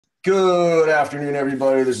Good afternoon,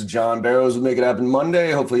 everybody. This is John Barrows with Make It Happen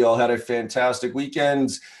Monday. Hopefully, you all had a fantastic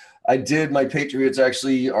weekend. My Patriots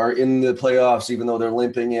actually are in the playoffs, even though they're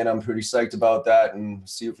limping in. I'm pretty psyched about that and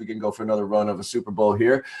see if we can go for another run of a Super Bowl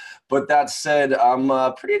here. But that said,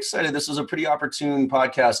 I'm pretty excited. This was a pretty opportune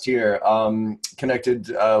podcast here. Connected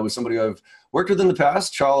with somebody I've worked with in the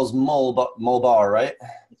past, Charles Muhlbauer, right?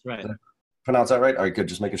 That's right. Pronounce that right? All right, good.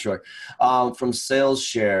 Just making sure. From Sales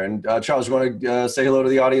Share. And Charles, you want to say hello to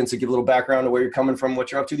the audience and give a little background of where you're coming from,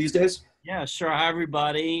 what you're up to these days? Yeah, sure. Hi,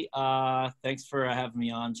 everybody. Thanks for having me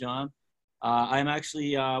on, John. I'm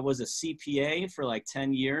actually was a CPA for like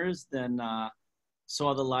 10 years, then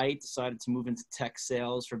saw the light, decided to move into tech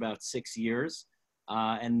sales for about 6 years.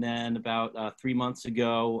 And then about 3 months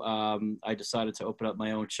ago, I decided to open up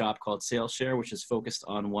my own shop called Sales Share, which is focused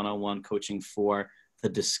on one-on-one coaching for the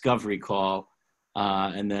discovery call,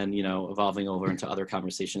 and then, evolving over into other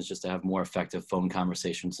conversations just to have more effective phone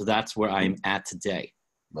conversations. So that's where I'm at today.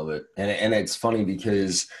 Love it. And it's funny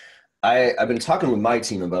because I've been talking with my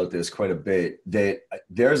team about this quite a bit, that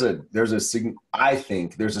I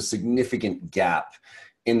think there's a significant gap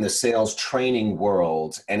in the sales training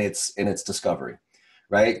world and its discovery,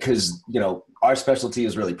 right? Because, our specialty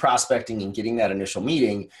is really prospecting and getting that initial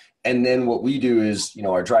meeting. And then what we do is,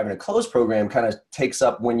 our driving to close program kind of takes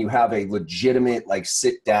up when you have a legitimate, like,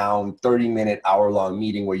 sit down 30-minute, hour-long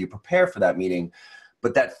meeting where you prepare for that meeting.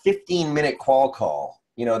 But that 15-minute call,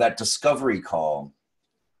 that discovery call,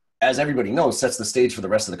 as everybody knows, sets the stage for the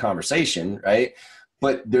rest of the conversation, right?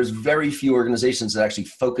 But there's very few organizations that actually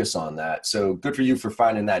focus on that. So good for you for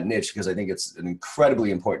finding that niche, because I think it's an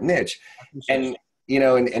incredibly important niche. And,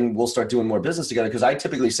 and we'll start doing more business together, because I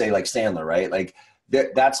typically say, like Sandler, right? Like,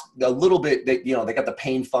 that's a little bit that, they got the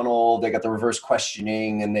pain funnel, they got the reverse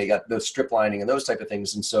questioning, and they got the strip lining and those type of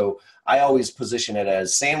things. And so I always position it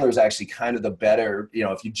as Sandler's actually kind of the better,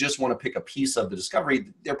 if you just want to pick a piece of the discovery,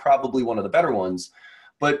 they're probably one of the better ones.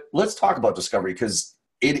 But let's talk about discovery, because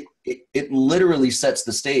it literally sets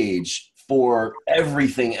the stage for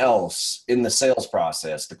everything else in the sales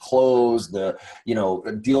process, the close, the,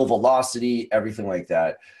 deal velocity, everything like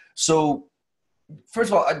that. So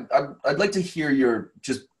first of all, I'd like to hear your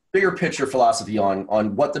just bigger picture philosophy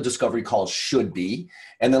on what the discovery call should be.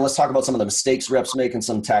 And then let's talk about some of the mistakes reps make and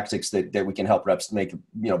some tactics that we can help reps make,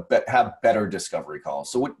 have better discovery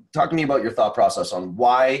calls. So talk to me about your thought process on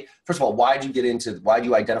why do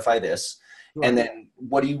you identify this? Sure. And then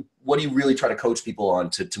what do you really try to coach people on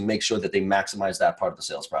to make sure that they maximize that part of the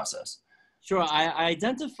sales process? Sure. I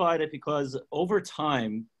identified it because over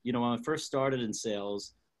time, when I first started in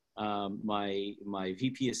sales, my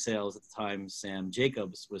VP of sales at the time, Sam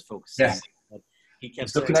Jacobs, was focusing. Yes. He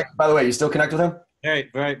kept By the way, you still connect with him? Very,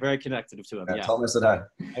 very, very connected to him. Yeah. Tell him I said hi.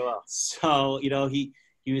 I will. So, he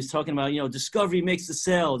was talking about, discovery makes the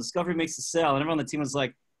sale. Discovery makes the sale. And everyone on the team was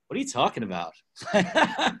like, what are you talking about? What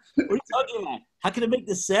are you talking about? How can it make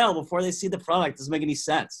the sale before they see the product? It doesn't make any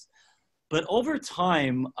sense. But over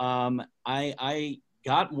time, I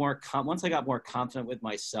got more, once I got more confident with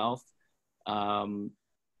myself,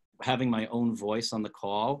 having my own voice on the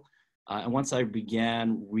call. And once I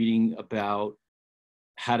began reading about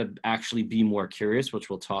how to actually be more curious, which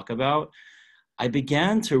we'll talk about, I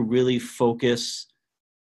began to really focus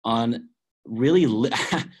on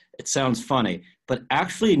it sounds funny, but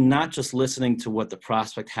actually not just listening to what the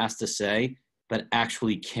prospect has to say, but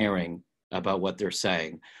actually caring about what they're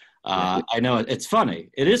saying. I know it's funny.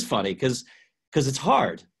 It is funny because it's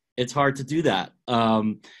hard. It's hard to do that.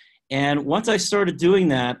 And once I started doing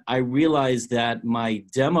that, I realized that my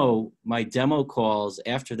demo calls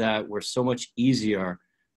after that were so much easier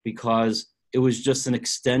because it was just an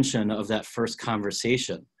extension of that first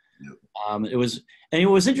conversation. Yep.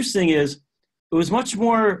 What was interesting is it was much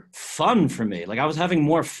more fun for me. Like, I was having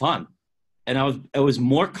more fun, and I was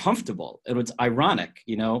more comfortable. It was ironic,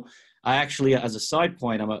 I actually, as a side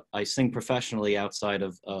point, I sing professionally outside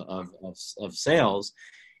of sales.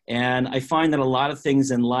 And I find that a lot of things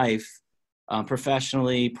in life,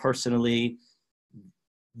 professionally, personally,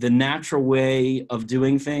 the natural way of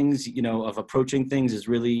doing things, of approaching things is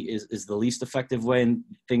the least effective way. And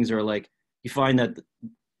things are like, you find that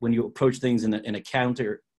when you approach things in a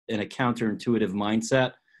counterintuitive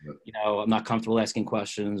mindset, yep. I'm not comfortable asking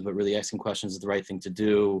questions, but really asking questions is the right thing to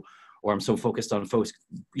do. Or I'm so focused on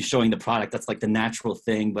showing the product. That's like the natural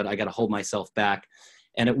thing, but I got to hold myself back.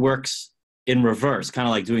 And it works in reverse, kind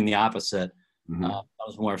of like doing the opposite. Mm-hmm. That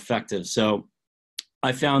was more effective. So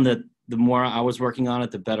I found that the more I was working on it,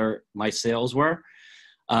 the better my sales were.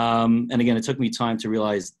 And again, it took me time to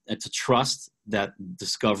realize and to trust that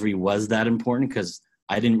discovery was that important, because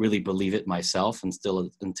I didn't really believe it myself until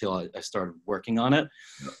I started working on it.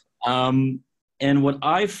 And what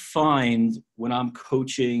I find when I'm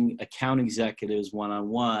coaching account executives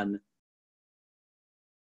one-on-one,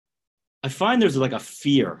 I find there's like a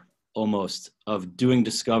fear almost of doing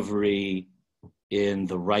discovery in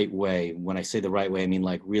the right way. When I say the right way, I mean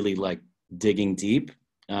like really like digging deep.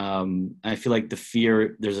 I feel like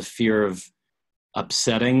there's a fear of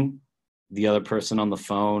upsetting the other person on the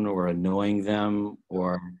phone or annoying them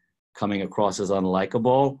or coming across as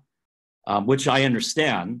unlikable, which I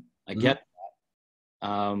understand. I get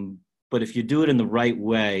that. But if you do it in the right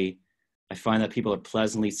way, I find that people are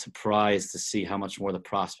pleasantly surprised to see how much more the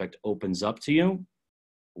prospect opens up to you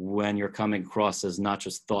when you're coming across as not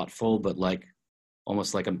just thoughtful, but like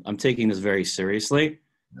almost like I'm taking this very seriously.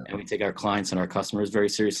 Yeah. And we take our clients and our customers very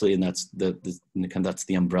seriously. And that's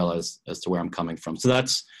the umbrella as to where I'm coming from. So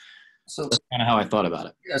that's kind of how I thought about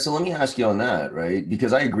it. Yeah. So let me ask you on that, right?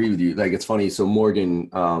 Because I agree with you. Like, it's funny. So Morgan,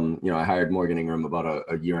 I hired Morgan Ingram about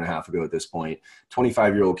a year and a half ago at this point,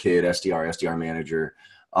 25-year-old kid, SDR manager.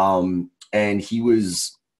 And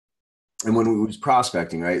when we was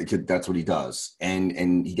prospecting, right, that's what he does.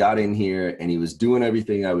 And he got in here and he was doing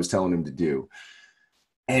everything I was telling him to do.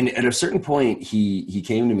 And at a certain point, he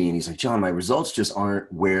came to me and he's like, John, my results just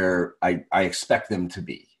aren't where I expect them to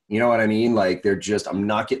be. You know what I mean? Like, I'm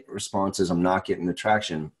not getting responses. I'm not getting the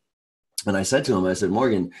traction. And I said to him, I said,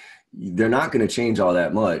 Morgan, they're not going to change all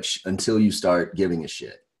that much until you start giving a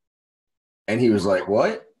shit. And he was like,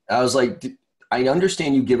 what? I was like, I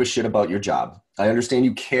understand you give a shit about your job. I understand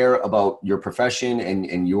you care about your profession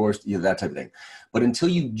and yours, that type of thing. But until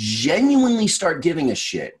you genuinely start giving a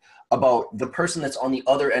shit about the person that's on the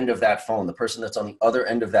other end of that phone, the person that's on the other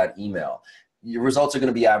end of that email, your results are going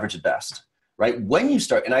to be average at best, right? When you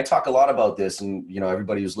start, and I talk a lot about this, and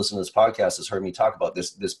everybody who's listening to this podcast has heard me talk about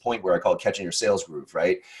this point where I call it catching your sales groove,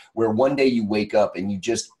 right? Where one day you wake up and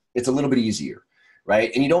it's a little bit easier, right?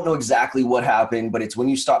 And you don't know exactly what happened, but it's when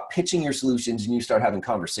you stop pitching your solutions and you start having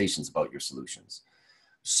conversations about your solutions.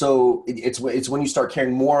 So it's when you start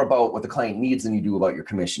caring more about what the client needs than you do about your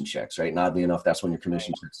commission checks, right? And oddly enough, that's when your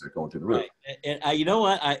commission checks start going through the roof. Right. And you know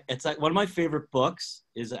what? It's like one of my favorite books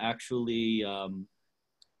is actually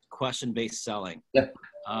question-based selling. Yeah.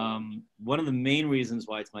 One of the main reasons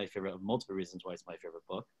why it's my favorite, multiple reasons why it's my favorite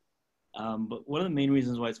book. But one of the main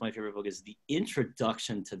reasons why it's my favorite book is the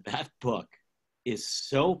introduction to that book is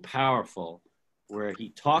so powerful, where he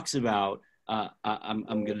talks about,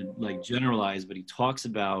 I'm going to like generalize, but he talks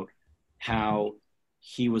about how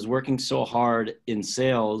he was working so hard in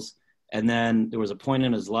sales. And then there was a point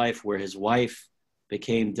in his life where his wife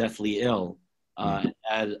became deathly ill, and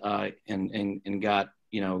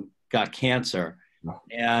got cancer.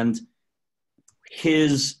 And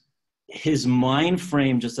his mind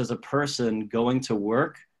frame, just as a person going to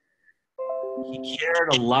work, he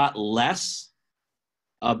cared a lot less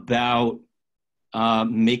about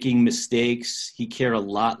making mistakes. He cared a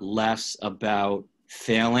lot less about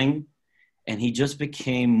failing, and he just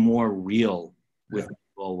became more real with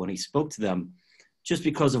people when he spoke to them, just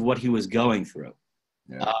because of what he was going through.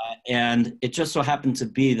 Yeah. And it just so happened to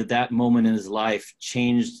be that moment in his life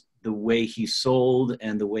changed the way he sold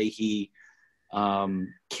and the way he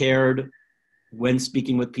cared when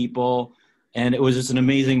speaking with people. And it was just an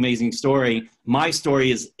amazing, amazing story. My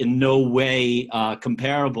story is in no way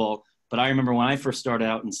comparable, but I remember when I first started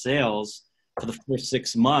out in sales, for the first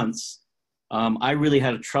 6 months, I really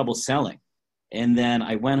had trouble selling. And then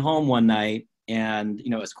I went home one night and,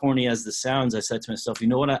 as corny as this sounds, I said to myself, you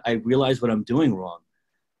know what? I realized what I'm doing wrong.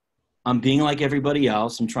 I'm being like everybody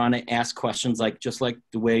else. I'm trying to ask questions just like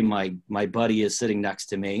the way my buddy is sitting next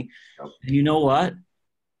to me. Yep. And you know what?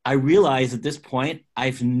 I realized at this point, I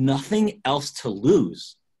have nothing else to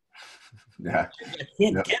lose. Yeah. I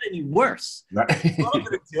can't get any worse. Right. What I'm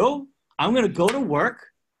going to do, I'm going to go to work.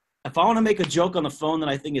 If I want to make a joke on the phone that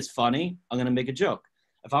I think is funny, I'm going to make a joke.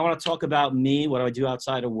 If I want to talk about me, what do I do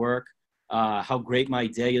outside of work, how great my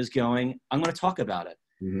day is going, I'm going to talk about it.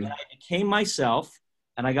 Mm-hmm. And I became myself,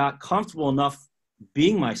 and I got comfortable enough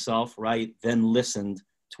being myself, right, then listened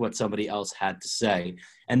to what somebody else had to say.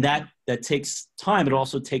 And that takes time. It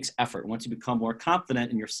also takes effort. Once you become more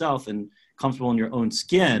confident in yourself and comfortable in your own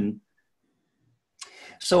skin.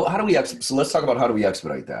 So let's talk about how do we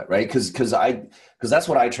expedite that, right? Because that's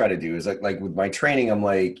what I try to do is like with my training, I'm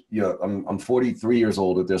like, I'm 43 years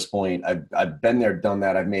old at this point. I've been there, done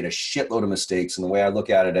that. I've made a shitload of mistakes. And the way I look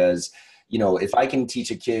at it as, if I can teach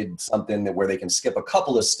a kid something where they can skip a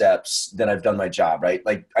couple of steps, then I've done my job, right?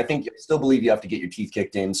 Like, I think I still believe you have to get your teeth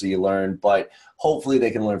kicked in so you learn, but hopefully they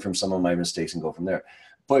can learn from some of my mistakes and go from there.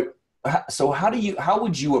 But so how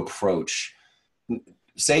would you approach,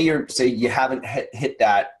 say you haven't hit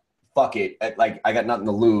that fuck it, like I got nothing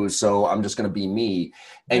to lose, so I'm just going to be me.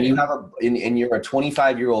 And you have and you're a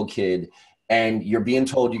 25-year-old kid, and you're being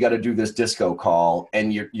told you got to do this disco call,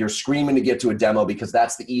 and you're screaming to get to a demo because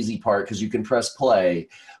that's the easy part because you can press play,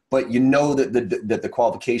 but you know that the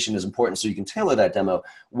qualification is important, so you can tailor that demo.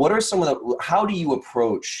 What are some of the, how do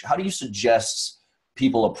you suggest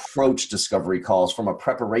people approach discovery calls from a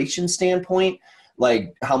preparation standpoint?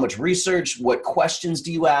 Like, how much research, what questions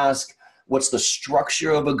do you ask? What's the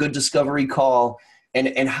structure of a good discovery call?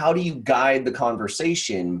 And how do you guide the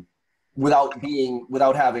conversation without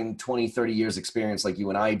having 20, 30 years experience like you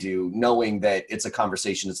and I do, knowing that it's a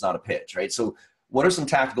conversation, it's not a pitch, right? So what are some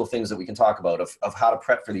tactical things that we can talk about of how to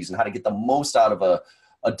prep for these and how to get the most out of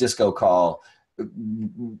a disco call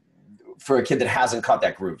for a kid that hasn't caught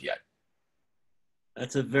that groove yet?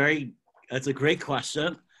 That's a great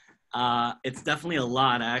question. It's definitely a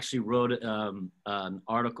lot. I actually wrote an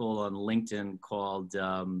article on LinkedIn called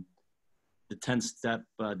the 10-Step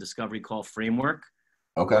Discovery Call Framework.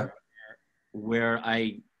 Okay. Where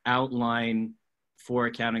I outline for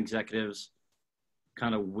account executives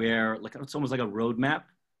kind of where, like, it's almost like a roadmap.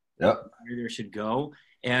 Yep. Where they should go.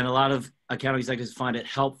 And a lot of account executives find it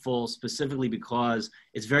helpful specifically because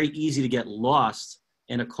it's very easy to get lost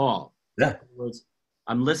in a call. Yeah.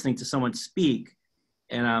 I'm listening to someone speak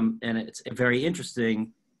and it's very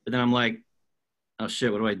interesting, but then I'm like, oh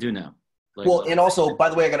shit, what do I do now? Like, well, and also, by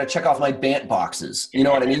the way, I got to check off my BANT boxes. You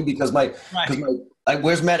know what I mean? Because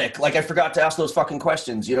where's medic? Like, I forgot to ask those fucking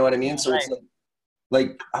questions. You know what I mean? So it's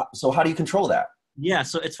so how do you control that? Yeah.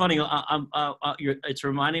 So it's funny. It's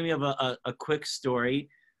reminding me of a quick story.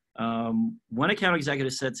 One account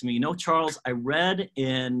executive said to me, Charles, I read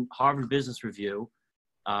in Harvard Business Review,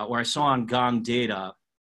 or I saw on Gong Data,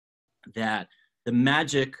 that the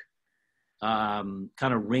magic kind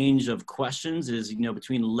of range of questions is,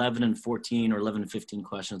 between 11 and 14 or 11 and 15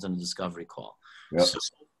 questions on a discovery call. Yep. So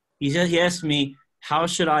he asked me, how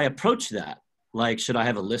should I approach that? Like, should I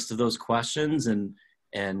have a list of those questions and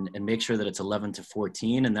make sure that it's 11 to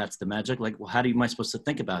 14 and that's the magic? Like, well, am I supposed to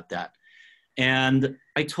think about that? And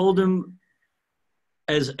I told him,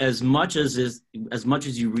 as much as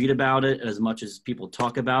you read about it, as much as people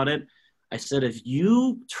talk about it, I said, if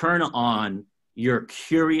you turn on your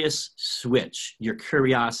curiosity switch,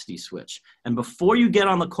 and before you get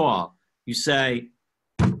on the call, you say,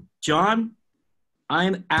 John,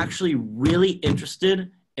 I'm actually really interested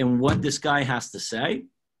in what this guy has to say.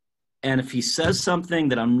 And if he says something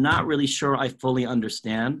that I'm not really sure I fully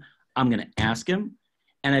understand, I'm going to ask him.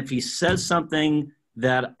 And if he says something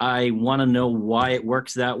that I want to know why it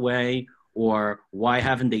works that way, or why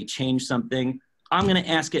haven't they changed something, I'm going to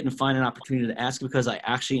ask it and find an opportunity to ask, because I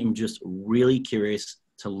actually am just really curious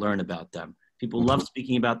to learn about them. People love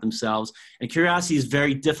speaking about themselves, and curiosity is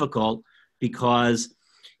very difficult because,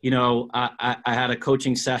 I had a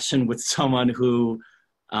coaching session with someone who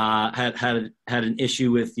had an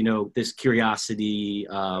issue with, this curiosity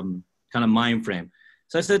kind of mind frame.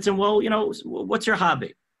 So I said to him, well, what's your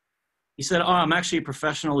hobby? He said, oh, I'm actually a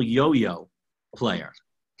professional yo-yo player.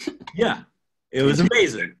 Yeah, it was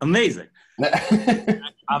amazing. I'm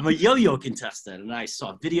a yo-yo contestant, and I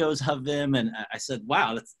saw videos of them, and I said,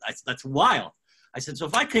 wow, that's wild. I said, so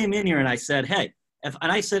if I came in here and I said, hey,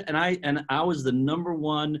 I was the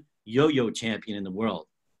 #1 yo-yo champion in the world,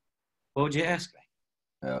 what would you ask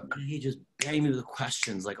me? Yeah. And he just banged me with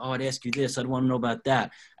questions like, oh, I'd ask you this, I'd want to know about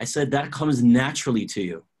that. I said, that comes naturally to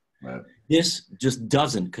you. Right. This just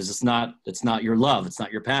doesn't, because it's not your love, it's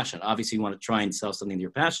not your passion. Obviously, you want to try and sell something that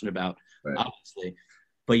you're passionate about, right, obviously,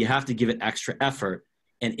 but you have to give it extra effort.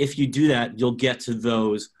 And if you do that, you'll get to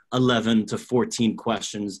those 11 to 14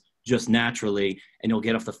 questions just naturally, and you'll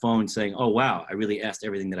get off the phone saying, oh, wow, I really asked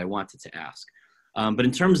everything that I wanted to ask. But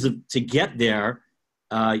in terms of to get there,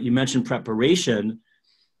 you mentioned preparation.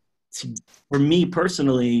 For me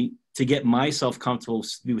personally, to get myself comfortable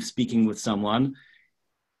speaking with someone,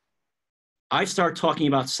 I start talking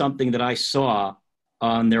about something that I saw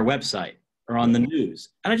on their website or on the news.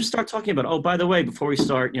 And I just start talking about, oh, by the way, before we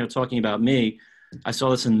start, talking about me, I saw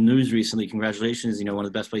this in the news recently. Congratulations, one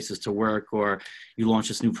of the best places to work, or you launched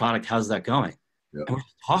this new product. How's that going? Yep. And we're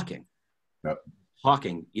just talking. Yep.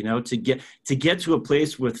 Talking, to get to a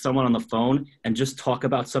place with someone on the phone and just talk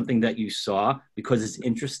about something that you saw because it's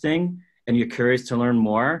interesting and you're curious to learn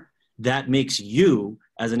more, that makes you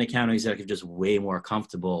as an account executive just way more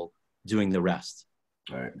comfortable doing the rest.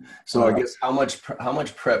 All right. So I guess how much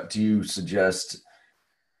prep do you suggest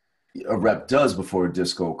a rep does before a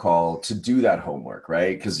disco call to do that homework,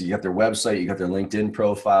 right? Because you got their website, you got their LinkedIn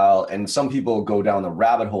profile, and some people go down the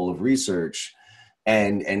rabbit hole of research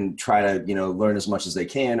and try to, learn as much as they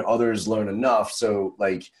can. Others learn enough. So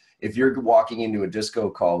like, if you're walking into a disco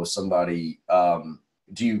call with somebody,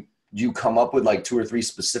 do you come up with like 2 or 3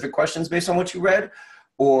 specific questions based on what you read?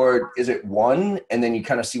 Or is it one and then you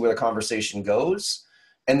kind of see where the conversation goes?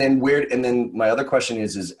 And then my other question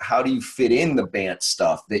is how do you fit in the BANT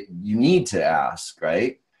stuff that you need to ask,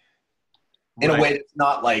 right? In a way that's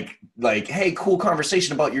not like, hey, cool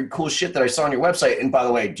conversation about your cool shit that I saw on your website. And by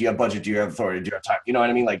the way, do you have budget? Do you have authority? Do you have time? You know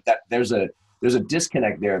what I mean? Like that, there's a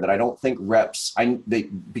disconnect there that I don't think reps,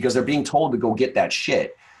 because they're being told to go get that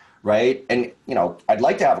shit. Right. And, I'd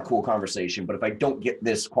like to have a cool conversation, but if I don't get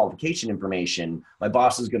this qualification information, my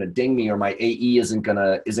boss is going to ding me or my AE isn't going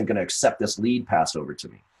to accept this lead passed over to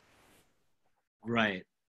me. Right.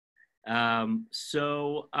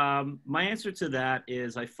 So my answer to that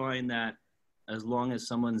is I find that as long as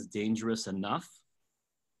someone's dangerous enough,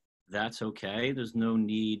 that's okay. There's no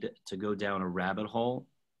need to go down a rabbit hole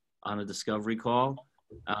on a discovery call.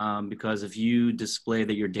 Because if you display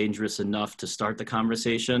that you're dangerous enough to start the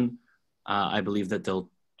conversation, I believe that they'll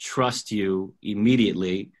trust you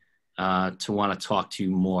immediately to want to talk to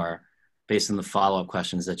you more based on the follow-up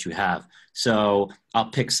questions that you have. So I'll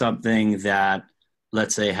pick something that,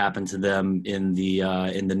 let's say, happened to them in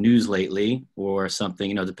the news lately, or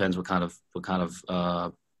something. Depends what kind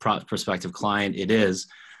of prospective client it is.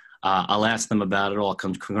 I'll ask them about it, or I'll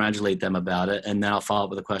congratulate them about it, and then I'll follow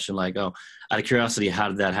up with a question like, "Oh, out of curiosity, how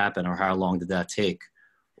did that happen, or how long did that take,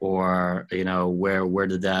 or where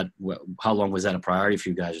did that? How long was that a priority for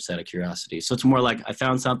you guys, just out of curiosity?" So it's more like I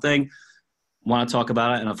found something, want to talk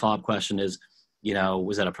about it, and a follow up question is,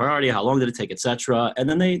 was that a priority? How long did it take, etc. And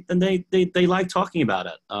then they like talking about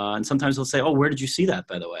it, and sometimes they'll say, "Oh, where did you see that,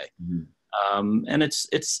 by the way?" Mm-hmm. And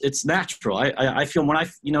it's natural. I feel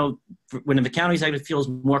when an account executive feels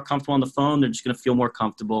more comfortable on the phone, they're just going to feel more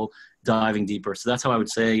comfortable diving deeper. So that's how I would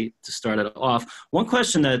say to start it off. One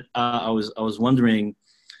question that I was wondering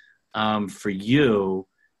for you,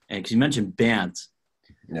 and because you mentioned BANT.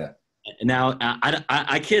 Yeah. Now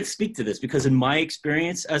I can't speak to this because in my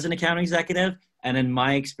experience as an account executive and in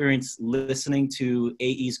my experience listening to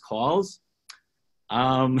AE's calls,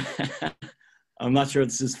 I'm not sure if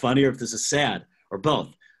this is funny or if this is sad or both.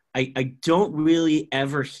 I don't really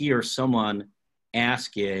ever hear someone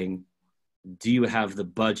asking, do you have the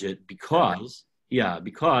budget? Because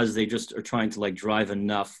they just are trying to like drive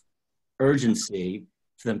enough urgency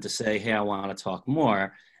for them to say, hey, I want to talk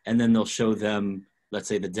more. And then they'll show them, let's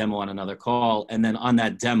say, the demo on another call. And then on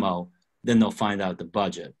that demo, then they'll find out the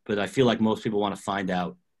budget. But I feel like most people want to find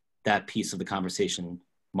out that piece of the conversation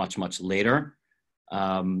much, much later.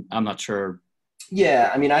 I'm not sure.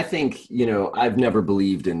 Yeah, I mean, I think, I've never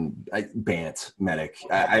believed in BANT medic.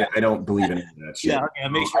 I don't believe in any of that shit. Yeah, okay,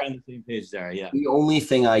 make sure I'm on the same page there, yeah. The only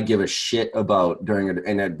thing I give a shit about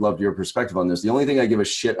and I'd love your perspective on this, the only thing I give a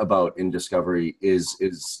shit about in discovery is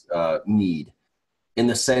need. In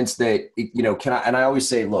the sense that, and I always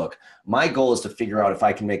say, look, my goal is to figure out if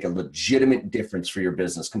I can make a legitimate difference for your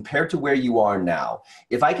business compared to where you are now.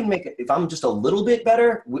 If I'm just a little bit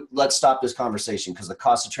better, let's stop this conversation because the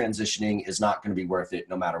cost of transitioning is not going to be worth it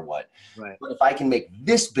no matter what. Right. But if I can make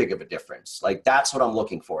this big of a difference, like that's what I'm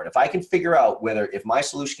looking for. And if I can figure out if my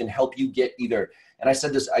solution can help you get either, and I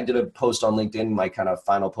said this, I did a post on LinkedIn, my kind of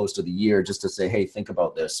final post of the year, just to say, hey, think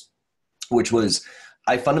about this, which was,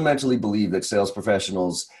 I fundamentally believe that sales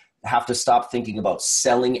professionals have to stop thinking about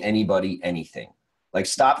selling anybody anything. Like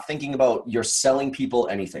stop thinking about you're selling people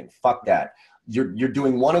anything. Fuck that. You're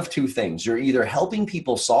doing one of two things. You're either helping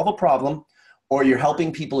people solve a problem or you're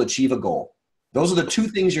helping people achieve a goal. Those are the two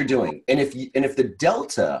things you're doing. And if the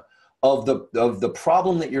delta of the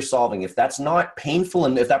problem that you're solving, if that's not painful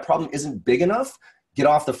and if that problem isn't big enough, get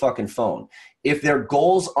off the fucking phone. If their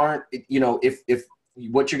goals aren't, if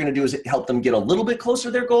what you're going to do is help them get a little bit closer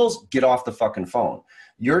to their goals, get off the fucking phone.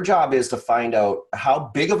 Your job is to find out how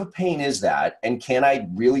big of a pain is that and can I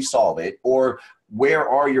really solve it, or where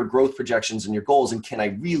are your growth projections and your goals and can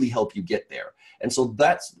I really help you get there? And so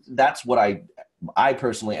that's what I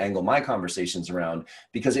personally angle my conversations around,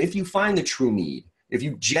 because if you find the true need, if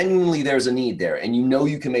you genuinely there's a need there and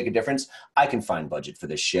you can make a difference, I can find budget for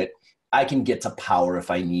this shit. I can get to power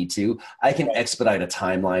if I need to. I can expedite a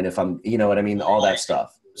timeline if I'm, you know what I mean? All that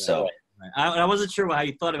stuff. So I wasn't sure how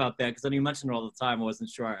you thought about that because then you mentioned it all the time. I wasn't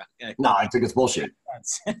sure. No, I think it's bullshit.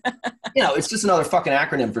 It's just another fucking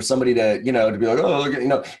acronym for somebody to, to be like, oh, look at,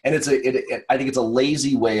 and I think it's a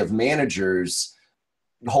lazy way of managers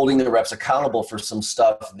holding their reps accountable for some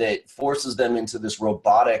stuff that forces them into this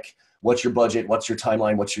robotic, what's your budget? What's your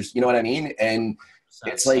timeline? What's your, you know what I mean? And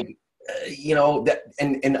it's like, that,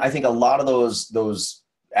 and I think a lot of those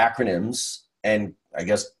acronyms, and I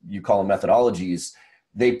guess you call them methodologies,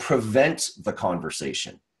 they prevent the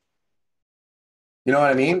conversation. You know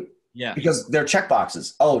what I mean? Yeah. Because they're check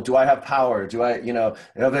boxes. Oh, do I have power? Do I,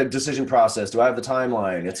 have a decision process? Do I have the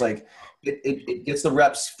timeline? It's like it gets the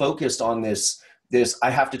reps focused on this. I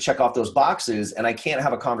have to check off those boxes, and I can't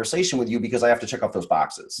have a conversation with you because I have to check off those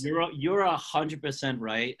boxes. You're 100%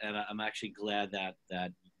 right, and I'm actually glad that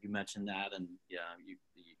you mentioned that, and yeah, you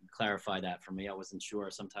clarify that for me. I wasn't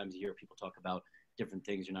sure. Sometimes you hear people talk about different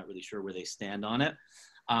things, you're not really sure where they stand on it.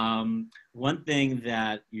 One thing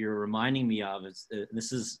that you're reminding me of is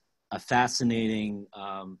this is a fascinating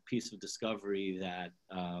piece of discovery that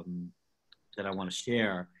that I want to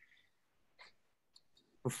share.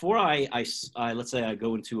 Before I let's say I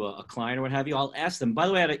go into a client or what have you, I'll ask them, by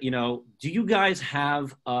the way, do you guys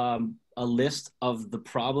have a list of the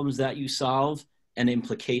problems that you solve and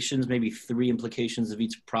implications, maybe 3 implications of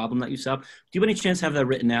each problem that you solve? Do you have any chance to have that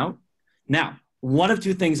written out? Now, one of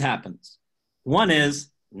 2 things happens. One is,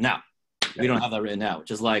 no, we don't have that written out.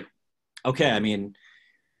 Just like, okay, I mean,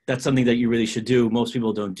 that's something that you really should do. Most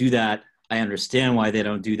people don't do that. I understand why they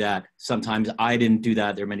don't do that. Sometimes I didn't do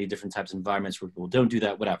that. There are many different types of environments where people don't do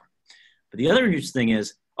that, whatever. But the other interesting thing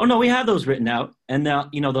is, oh no, we have those written out, and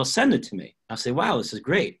they'll send it to me. I'll say, wow, this is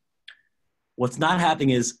great. What's not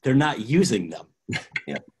happening is they're not using them.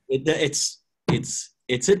 Yeah.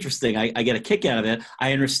 It's interesting. I get a kick out of it.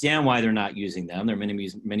 I understand why they're not using them. There are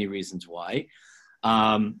many reasons why.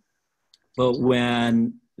 But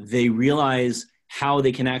when they realize how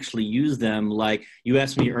they can actually use them, like you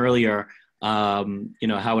asked me earlier, how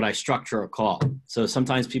would I structure a call? So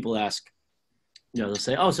sometimes people ask, they'll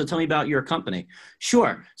say, oh, so tell me about your company.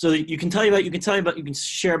 Sure. So you can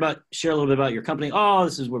share a little bit about your company. Oh,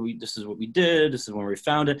 this is what we did. This is when we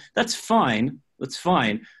found it. That's fine. That's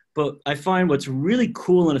fine. But I find what's really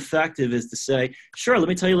cool and effective is to say, sure, let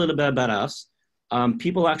me tell you a little bit about us.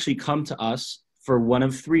 People actually come to us for one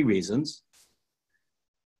of 3 reasons.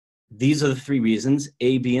 These are the 3 reasons,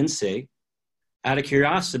 A, B, and C. Out of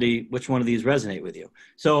curiosity, which one of these resonate with you?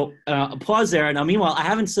 So pause there. Now, meanwhile, I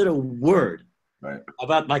haven't said a word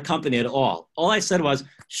about my company at all. All I said was,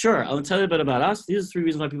 sure, I'll tell you a bit about us. These are the 3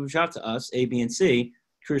 reasons why people reach out to us, A, B, and C.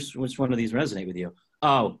 Curious which one of these resonate with you.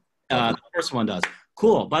 Oh, the first one does.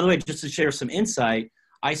 Cool. By the way, just to share some insight,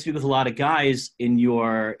 I speak with a lot of guys in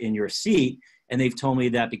your seat, and they've told me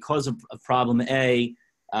that because of problem A,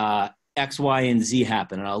 X, Y, and Z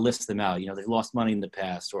happen, and I'll list them out. They've lost money in the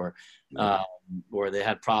past, or they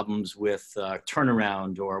had problems with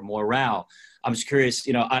turnaround or morale. I'm just curious.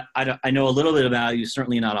 I know a little bit about you,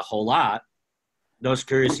 certainly not a whole lot. I was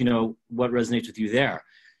curious, what resonates with you there,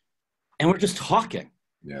 and we're just talking.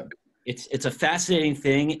 Yeah, it's a fascinating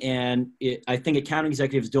thing, and I think account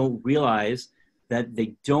executives don't realize that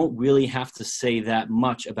they don't really have to say that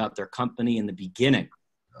much about their company in the beginning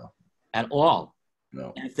at all.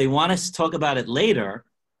 No. And if they want us to talk about it later,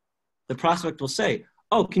 the prospect will say,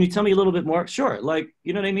 oh, can you tell me a little bit more? Sure. Like,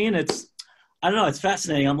 you know what I mean? I don't know. It's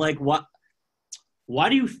fascinating. I'm like, why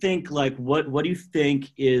do you think, like, what do you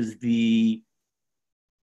think is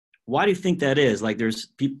why do you think that is? Like, there's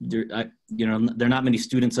people, there are not many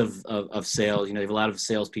students of sales. You have a lot of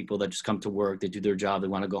salespeople that just come to work, they do their job, they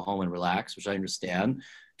want to go home and relax, which I understand.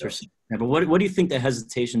 Yeah. But what do you think the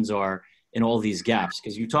hesitations are in all these gaps?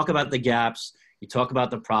 Because you talk about the gaps, you talk about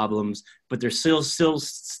the problems, but there still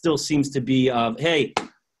seems to be hey,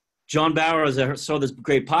 John Barrows, I heard this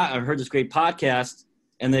great podcast,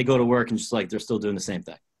 and they go to work and just like they're still doing the same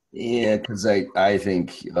thing. Yeah, because I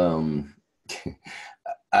think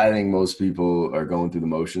I think most people are going through the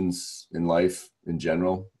motions in life in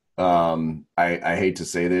general. I hate to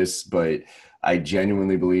say this, but I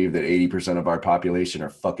genuinely believe that 80% of our population are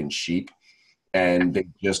fucking sheep. And they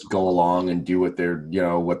just go along and do what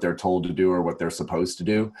they're told to do or what they're supposed to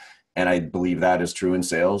do. And I believe that is true in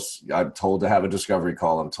sales. I'm told to have a discovery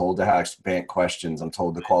call. I'm told to ask BANT questions. I'm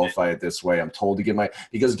told to qualify it this way. I'm told to give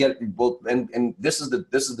and this is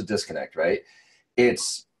the disconnect, right?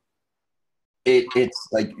 It's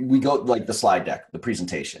like we go like the slide deck, the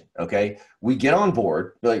presentation. Okay. We get on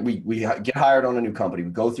board, like we get hired on a new company.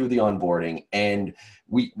 We go through the onboarding and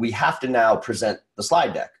we have to now present the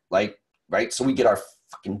slide deck. Right. So we get our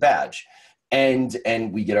fucking badge and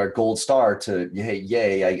we get our gold star to, hey,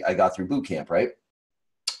 yay, I got through boot camp. Right.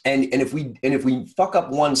 And if we fuck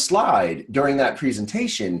up one slide during that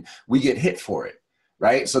presentation, we get hit for it.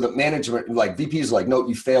 Right. So the management, like VP is like, no,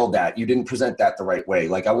 you failed that. You didn't present that the right way.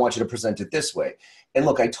 Like, I want you to present it this way. And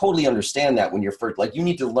look, I totally understand that when you're first, like, you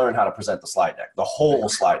need to learn how to present the slide deck, the whole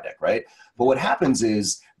slide deck. Right. But what happens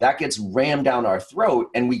is that gets rammed down our throat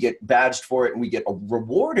and we get badged for it and we get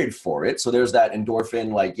rewarded for it. So there's that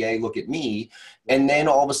endorphin, like, yay, look at me. And then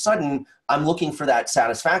all of a sudden I'm looking for that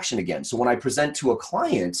satisfaction again. So when I present to a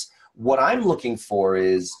client, What I'm looking for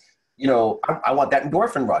is, I want that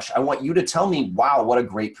endorphin rush. I want you to tell me, wow, what a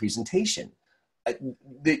great presentation.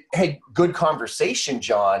 Hey, good conversation,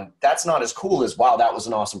 John. That's not as cool as, wow, that was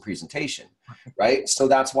an awesome presentation, right? So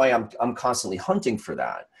that's why I'm constantly hunting for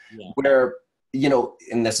that. Yeah. Where,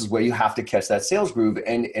 and this is where you have to catch that sales groove.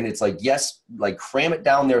 And it's like, yes, like cram it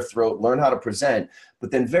down their throat, learn how to present. But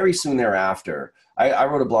then very soon thereafter, I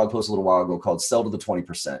wrote a blog post a little while ago called Sell to the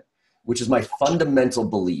 20%, which is my fundamental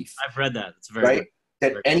belief. I've read that. It's very right.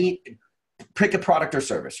 Good. That pick a product or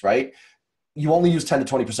service, right? You only use 10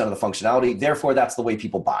 to 20% of the functionality. Therefore, that's the way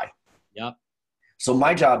people buy. Yep. So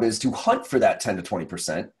my job is to hunt for that 10 to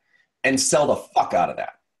 20% and sell the fuck out of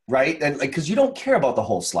that. Right. And because you don't care about the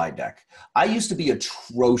whole slide deck. I used to be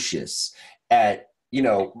atrocious at,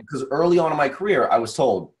 because early on in my career, I was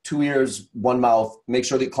told 2 ears, 1 mouth, make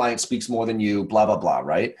sure the client speaks more than you, blah, blah, blah.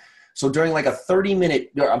 Right. So during like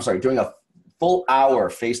during a full hour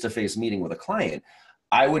face-to-face meeting with a client,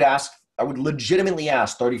 I would legitimately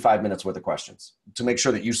ask 35 minutes worth of questions to make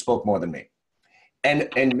sure that you spoke more than me. And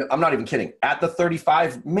I'm not even kidding. At the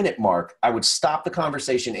 35-minute mark, I would stop the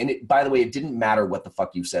conversation. And by the way, it didn't matter what the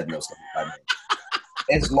fuck you said in those 35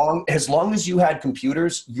 minutes. As long as you had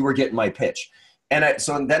computers, you were getting my pitch. And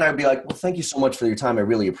so then I'd be like, well, thank you so much for your time. I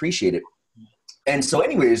really appreciate it. And so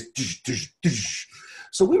anyways,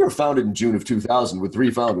 so we were founded in June of 2000 with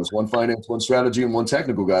 3 founders, 1 finance, 1 strategy, and 1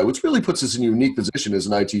 technical guy, which really puts us in a unique position as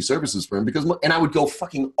an IT services firm and I would go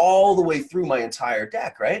fucking all the way through my entire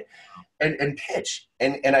deck, right? And pitch.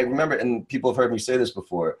 And I remember, and people have heard me say this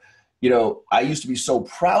before, I used to be so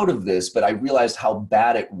proud of this, but I realized how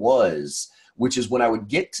bad it was, which is when I would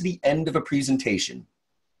get to the end of a presentation,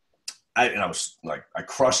 I was like, I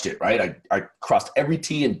crushed it, right? I crossed every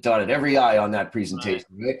T and dotted every I on that presentation,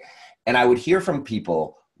 right? And I would hear from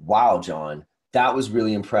people, wow, John, that was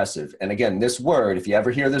really impressive. And again, this word, if you ever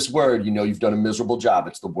hear this word, you've done a miserable job.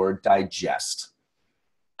 It's the word digest.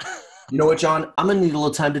 You know what, John? I'm going to need a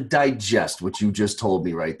little time to digest what you just told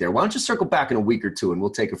me right there. Why don't you circle back in a week or 2 and we'll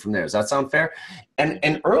take it from there. Does that sound fair?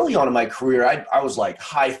 And early on in my career, I was like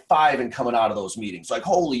high-fiving coming out of those meetings, like,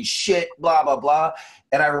 holy shit, blah, blah, blah.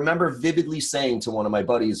 And I remember vividly saying to one of my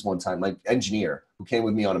buddies one time, like engineer who came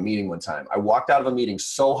with me on a meeting one time, I walked out of a meeting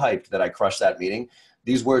so hyped that I crushed that meeting.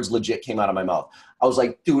 These words legit came out of my mouth. I was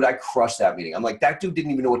like, dude, I crushed that meeting. I'm like, that dude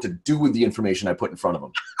didn't even know what to do with the information I put in front of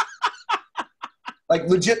him. Like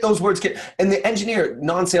legit those words and the engineer,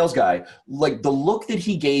 non-sales guy, like the look that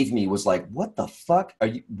he gave me was like, what the fuck are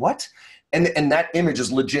you, what? And that image is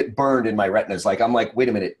legit burned in my retinas. Like, I'm like, wait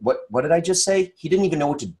a minute, what did I just say? He didn't even know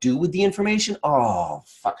what to do with the information. Oh,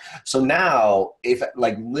 fuck. So now if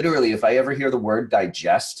I ever hear the word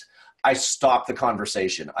digest, I stop the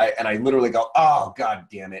conversation. I literally go, oh, God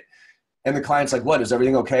damn it. And the client's like, what, is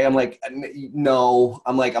everything okay? I'm like, no.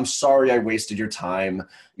 I'm like, I'm sorry I wasted your time.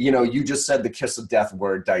 You just said the kiss of death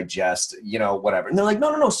word, digest, whatever. And they're like,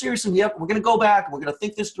 no, seriously, we're going to go back. We're going to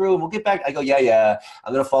think this through and we'll get back. I go, yeah.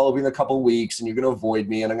 I'm going to follow up in a couple of weeks and you're going to avoid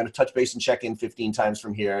me and I'm going to touch base and check in 15 times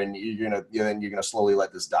from here. And you're going to slowly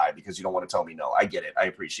let this die because you don't want to tell me no. I get it. I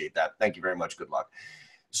appreciate that. Thank you very much. Good luck.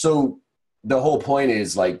 So the whole point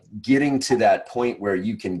is like getting to that point where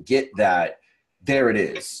you can get that. There it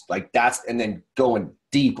is. Like and then going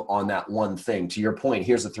deep on that one thing. To your point,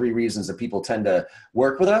 here's the 3 reasons that people tend to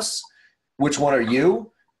work with us. Which one are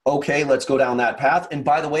you? Okay, let's go down that path. And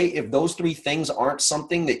by the way, if those 3 things aren't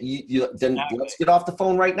something that then let's get off the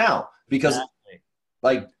phone right now because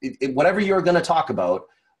whatever you're going to talk about,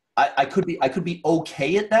 I could be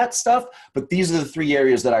okay at that stuff, but these are the 3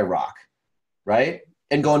 areas that I rock. Right.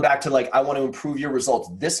 And going back to I want to improve your results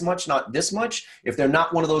this much, not this much. If they're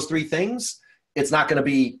not one of those 3 things, it's not going to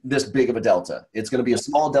be this big of a delta. It's going to be a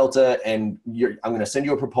small delta and I'm going to send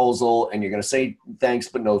you a proposal and you're going to say thanks,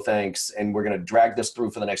 but no thanks. And we're going to drag this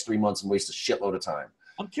through for the next 3 months and waste a shitload of time.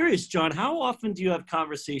 I'm curious, John, how often do you have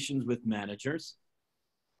conversations with managers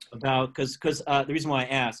about, because the reason why I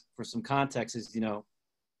ask for some context is,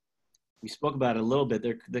 we spoke about it a little bit.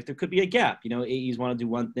 There could be a gap. AEs want to do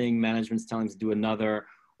one thing, management's telling them to do another,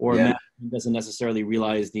 or management doesn't necessarily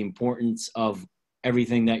realize the importance of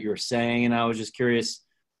everything that you're saying. And I was just curious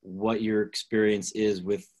what your experience is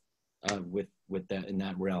with that in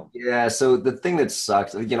that realm. Yeah. So the thing that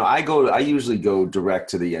sucks, I usually go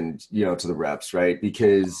direct to the end, to the reps, right?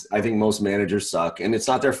 Because I think most managers suck and it's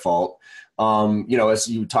not their fault. As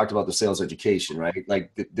you talked about the sales education, right?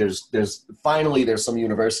 Like there's some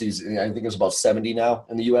universities, I think there's about 70 now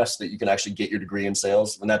in the US that you can actually get your degree in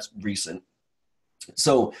sales. And that's recent.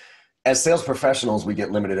 So as sales professionals, we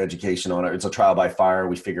get limited education on it. It's a trial by fire.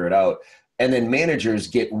 We figure it out. And then managers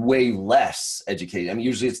get way less educated. I mean,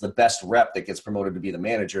 usually it's the best rep that gets promoted to be the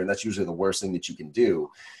manager, and that's usually the worst thing that you can do.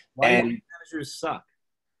 Why do you think managers suck?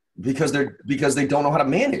 Because they don't know how to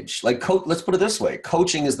manage. Like, let's put it this way: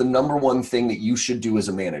 coaching is the number one thing that you should do as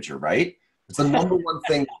a manager, right? It's the number one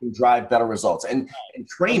thing that can drive better results. And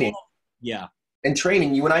training, yeah. And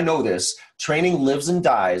training, you and I know this. Training lives and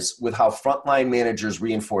dies with how frontline managers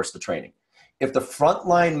reinforce the training. If the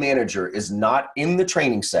frontline manager is not in the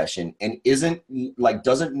training session and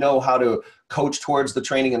doesn't know how to coach towards the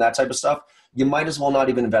training and that type of stuff, you might as well not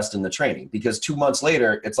even invest in the training, because 2 months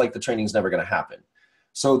later, it's like the training's never going to happen.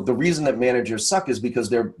 So the reason that managers suck is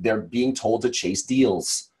because they're being told to chase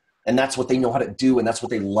deals, and that's what they know how to do, and that's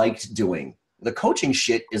what they liked doing. The coaching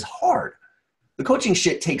shit is hard. The coaching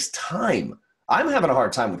shit takes time. I'm having a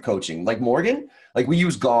hard time with coaching. Like Morgan, like we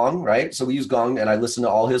use Gong, right? So we use Gong, and I listen to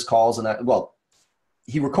all his calls, and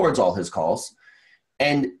he records all his calls,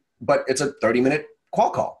 but it's a 30-minute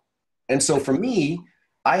call. And so for me,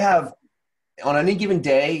 I have, on any given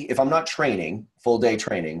day, if I'm not training, full day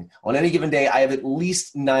training, on any given day, I have at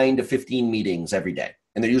least 9 to 15 meetings every day.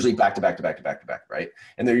 And they're usually back to back, right?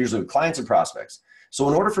 And they're usually with clients and prospects. So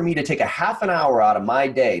in order for me to take a half an hour out of my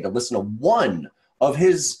day to listen to one of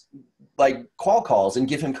his calls and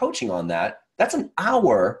give him coaching on that, that's an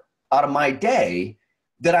hour out of my day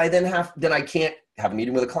that I can't have a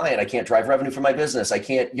meeting with a client. I can't drive revenue for my business. I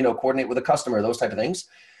can't, coordinate with a customer, those type of things.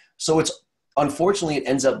 So unfortunately, it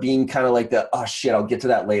ends up being kind of like oh shit, I'll get to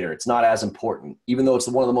that later. It's not as important, even though it's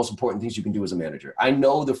one of the most important things you can do as a manager. I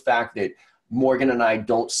know the fact that Morgan and I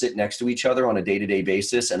don't sit next to each other on a day-to-day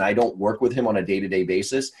basis, and I don't work with him on a day-to-day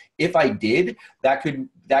basis. If I did, that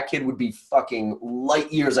kid would be fucking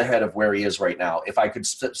light years ahead of where he is right now if I could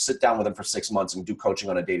sit down with him for 6 months and do coaching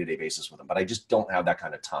on a day-to-day basis with him. But I just don't have that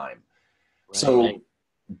kind of time. Right. So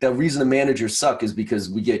the reason the managers suck is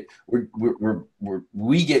because the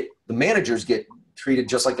managers get treated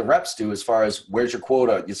just like the reps do as far as where's your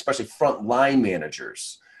quota, especially frontline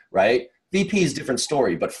managers, right? VP is a different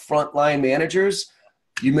story, but frontline managers,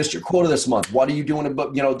 you missed your quota this month. What are you doing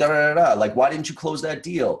about, like, why didn't you close that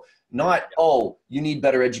deal? Not, you need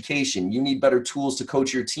better education. You need better tools to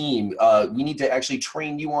coach your team. We need to actually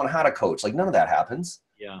train you on how to coach. Like, none of that happens.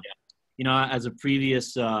 Yeah. As a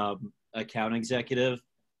previous account executive,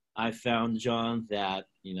 I found, John, that,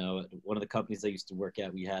 one of the companies I used to work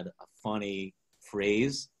at, we had a funny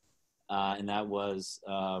phrase, and that was,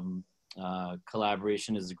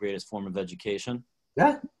 collaboration is the greatest form of education.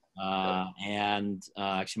 Yeah.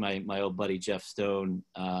 Actually, my old buddy Jeff Stone,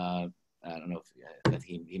 I don't know if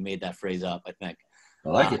he made that phrase up, I think. I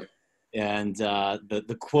like it. And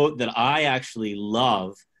the quote that I actually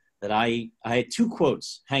love, that I had 2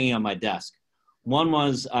 quotes hanging on my desk. One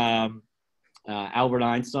was Albert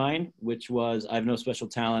Einstein, which was, "I have no special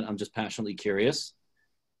talent, I'm just passionately curious,"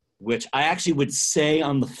 which I actually would say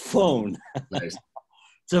on the phone. Nice.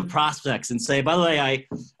 To prospects and say, by the way,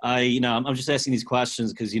 I'm just asking these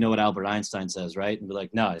questions because you know what Albert Einstein says, right? And be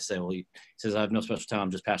like, no. I say, well, he says, "I have no special talent,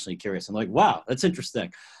 I'm just passionately curious." I'm like, wow, that's interesting.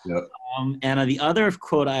 Yep. And the other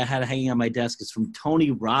quote I had hanging on my desk is from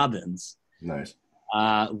Tony Robbins. Nice.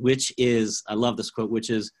 Which is, I love this quote, which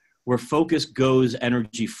is, "Where focus goes,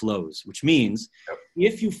 energy flows," which means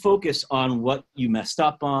if you focus on what you messed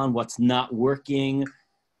up on, what's not working,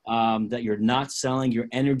 that you're not selling, your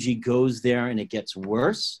energy goes there and it gets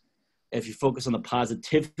worse. If you focus on the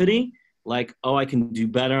positivity, like, I can do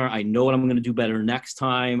better. I know what I'm going to do better next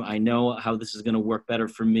time. I know how this is going to work better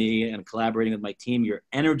for me, and collaborating with my team, your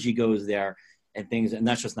energy goes there and things. And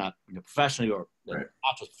that's just not professionally, or not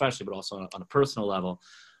just professionally, but also on a personal level.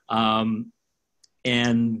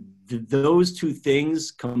 And those 2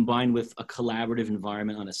 things combined with a collaborative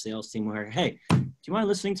environment on a sales team where, hey, do you mind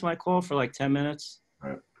listening to my call for like 10 minutes?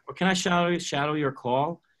 Right. Or can I shadow your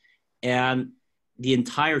call? And the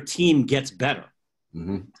entire team gets better.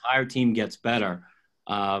 Mm-hmm. The entire team gets better.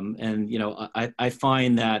 I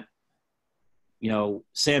find that,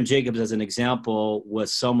 Sam Jacobs, as an example,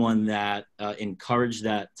 was someone that encouraged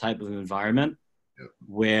that type of environment. Yep.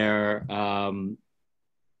 Where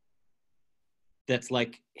that's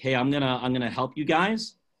like, hey, I'm gonna help you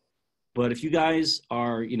guys, but if you guys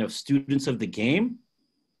are, students of the game,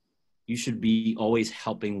 you should be always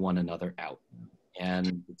helping one another out.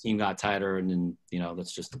 And the team got tighter, and then,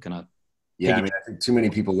 that's just kind of. Yeah, I think too many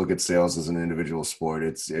people look at sales as an individual sport.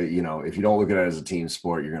 It's, if you don't look at it as a team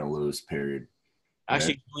sport, you're going to lose, period.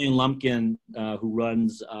 Actually, Julian Lumpkin, who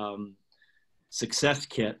runs Success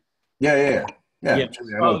Kit. Yeah.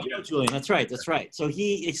 Julian, that's right. So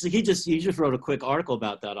he just wrote a quick article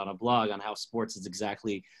about that on a blog on how sports is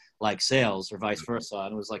exactly like sales or vice versa,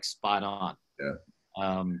 and it was like spot on. Yeah.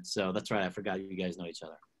 So that's right. I forgot you guys know each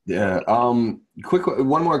other. Yeah. Quick,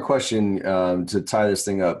 one more question to tie this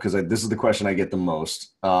thing up, because this is the question I get the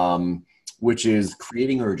most, which is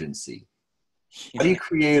creating urgency. How do you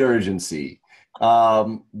create urgency?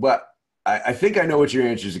 But I think I know what your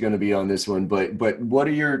answer is going to be on this one. But what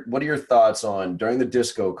are your thoughts on, during the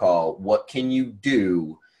disco call? What can you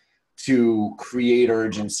do to create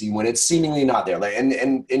urgency when it's seemingly not there? Like,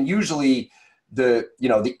 and usually the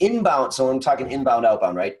inbound. So I'm talking inbound,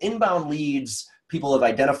 outbound, right? Inbound leads, people have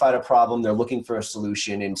identified a problem, they're looking for a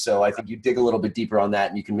solution, and so I think you dig a little bit deeper on that,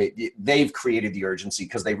 and you can they've created the urgency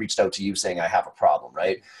because they reached out to you saying, I have a problem,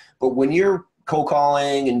 right? But when you're cold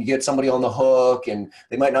calling and you get somebody on the hook and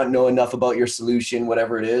they might not know enough about your solution,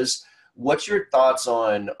 whatever it is, what's your thoughts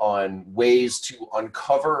on ways to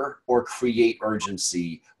uncover or create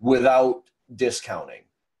urgency without discounting?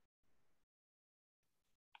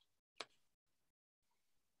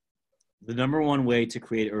 The number one way to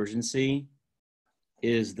create urgency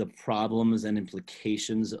is the problems and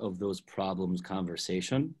implications of those problems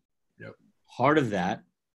conversation. Yep. Part of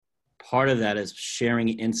that is sharing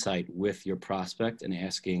insight with your prospect and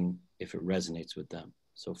asking if it resonates with them.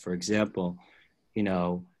 So for example,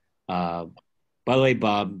 by the way,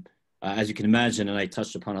 Bob, as you can imagine, and I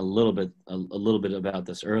touched upon a little bit about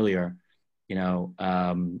this earlier,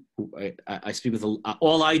 I speak with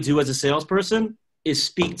all I do as a salesperson is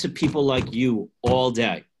speak to people like you all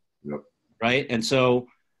day. Yep. Right. And so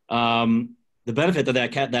the benefit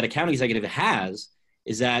that account executive has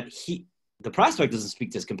is that the prospect doesn't speak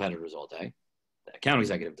to his competitors all day. The account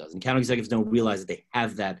executive does. And account executives don't realize that they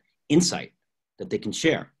have that insight that they can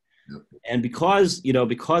share. Yep. And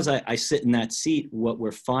because I sit in that seat, what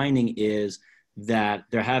we're finding is that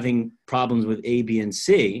they're having problems with A, B, and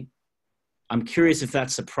C. I'm curious if that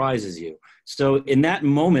surprises you. So in that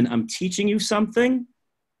moment, I'm teaching you something.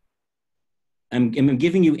 I'm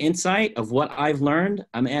giving you insight of what I've learned.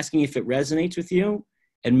 I'm asking if it resonates with you,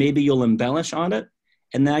 and maybe you'll embellish on it.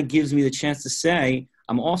 And that gives me the chance to say,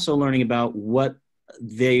 I'm also learning about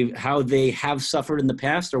how they have suffered in the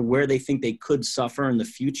past, or where they think they could suffer in the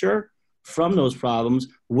future from those problems.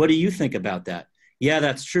 What do you think about that? Yeah,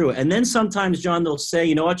 that's true. And then sometimes, John, they'll say,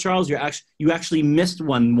 you know what, Charles, you actually missed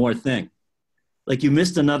one more thing. Like you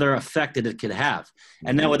missed another effect that it could have.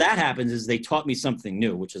 And then what that happens is they taught me something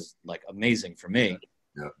new, which is like amazing for me.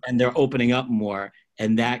 Yeah. And they're opening up more,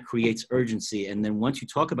 and that creates urgency. And then once you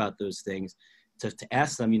talk about those things, to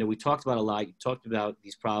ask them, we talked about a lot. You talked about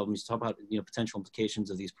these problems, you talked about, potential implications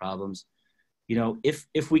of these problems.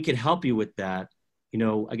 If we could help you with that,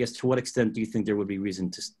 I guess to what extent do you think there would be reason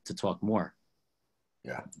to talk more?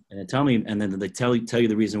 Yeah. And then tell me, and then they tell you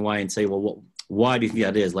the reason why, and say, well, why do you think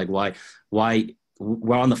that is? Like, why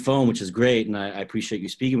we're on the phone, which is great. And I appreciate you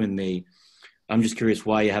speaking with me. I'm just curious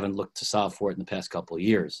why you haven't looked to solve for it in the past couple of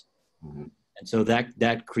years. Mm-hmm. And so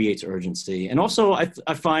that creates urgency. And also I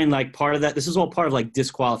find like part of that, this is all part of like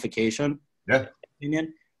disqualification. Yeah.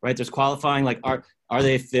 Opinion, right? There's qualifying, like, are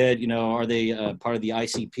they fit? Are they part of the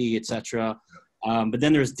ICP, et cetera? But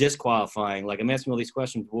then there's disqualifying. Like, I'm asking all these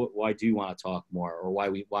questions. Why do you want to talk more? Or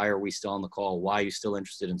why are we still on the call? Why are you still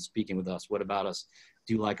interested in speaking with us? What about us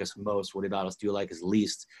do you like us most? What about us do you like us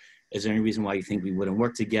least? Is there any reason why you think we wouldn't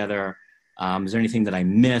work together? Is there anything that I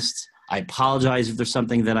missed? I apologize if there's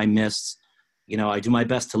something that I missed. I do my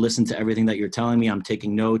best to listen to everything that you're telling me. I'm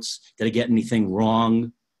taking notes. Did I get anything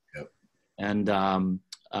wrong? Yep. And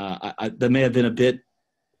that may have been a bit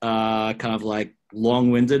kind of like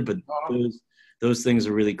long-winded, but those things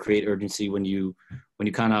really create urgency when you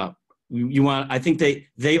kind of I think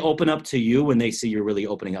they open up to you when they see you're really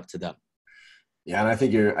opening up to them. Yeah, and I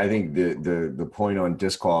think the point on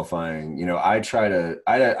disqualifying, I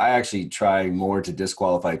actually try more to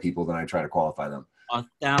disqualify people than I try to qualify them.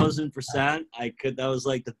 1,000%. That was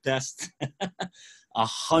like the best.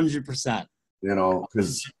 100%.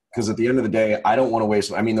 Because at the end of the day, I don't want to waste.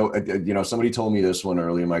 Somebody told me this one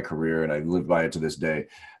early in my career, and I live by it to this day,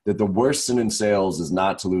 that the worst sin in sales is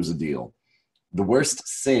not to lose a deal. The worst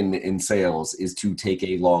sin in sales is to take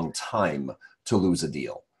a long time to lose a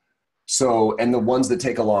deal. So, and the ones that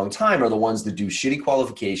take a long time are the ones that do shitty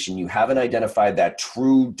qualification. You haven't identified that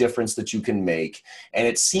true difference that you can make. And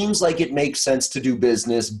it seems like it makes sense to do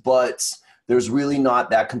business, but there's really not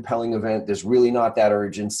that compelling event. There's really not that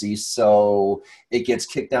urgency. So it gets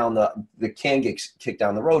can get kicked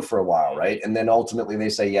down the road for a while, right? And then ultimately they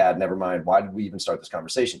say, yeah, never mind. Why did we even start this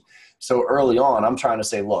conversation? So early on, I'm trying to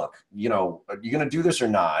say, look, are you going to do this or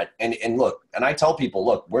not? And look, and I tell people,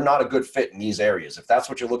 look, we're not a good fit in these areas. If that's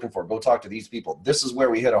what you're looking for, go talk to these people. This is where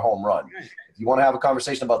we hit a home run. If you want to have a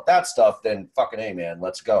conversation about that stuff, then fucking A, man,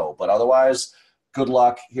 let's go. But otherwise, good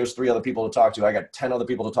luck. Here's 3 other people to talk to. I got 10 other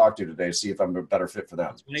people to talk to today to see if I'm a better fit for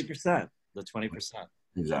them. 20%. The 20%.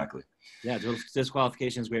 Exactly. Yeah,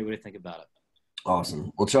 disqualification is a great way to think about it.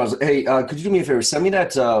 Awesome. Well, Charles, hey, could you do me a favor? Send me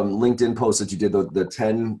that LinkedIn post that you did, the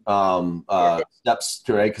 10 steps,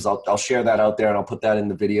 right? Because I'll share that out there, and I'll put that in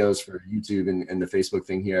the videos for YouTube and the Facebook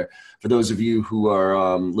thing here. For those of you who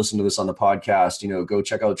are listening to this on the podcast, go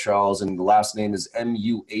check out Charles, and the last name is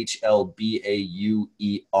Muhlbauer,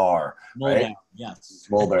 right? Muhlbauer, yes.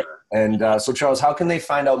 Muhlbauer. And so, Charles, how can they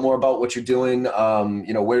find out more about what you're doing?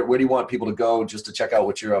 Where do you want people to go just to check out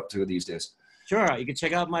what you're up to these days? Sure. You can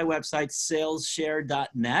check out my website,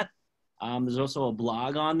 salesshare.net. There's also a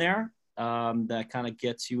blog on there that kind of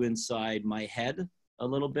gets you inside my head a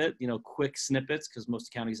little bit, quick snippets, because most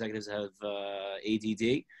account executives have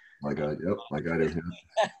ADD. My God, yep, my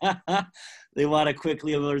God. They want to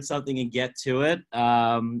quickly learn something and get to it.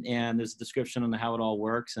 And there's a description on how it all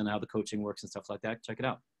works and how the coaching works and stuff like that. Check it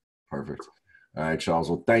out. Perfect. All right, Charles.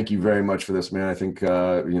 Well, thank you very much for this, man. I think,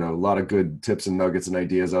 a lot of good tips and nuggets and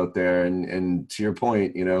ideas out there. And to your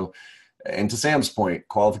point, and to Sam's point,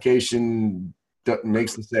 qualification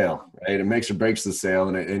makes the sale, right? It makes or breaks the sale,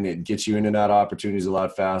 and it gets you in and out of opportunities a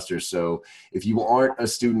lot faster. So if you aren't a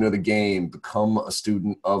student of the game, become a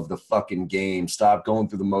student of the fucking game. Stop going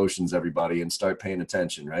through the motions, everybody, and start paying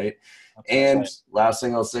attention, right? Okay. And last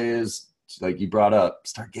thing I'll say is, like you brought up,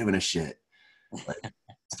 start giving a shit.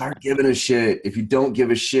 Start giving a shit. If you don't give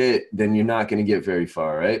a shit, then you're not going to get very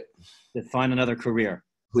far, right? Find another career.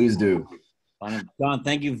 Please do. John,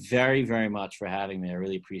 thank you very, very much for having me. I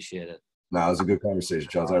really appreciate it. No, it was a good conversation,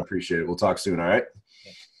 Charles. I appreciate it. We'll talk soon, all right?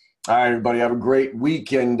 Okay. All right, everybody. Have a great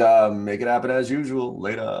week, and make it happen as usual.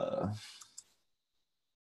 Later.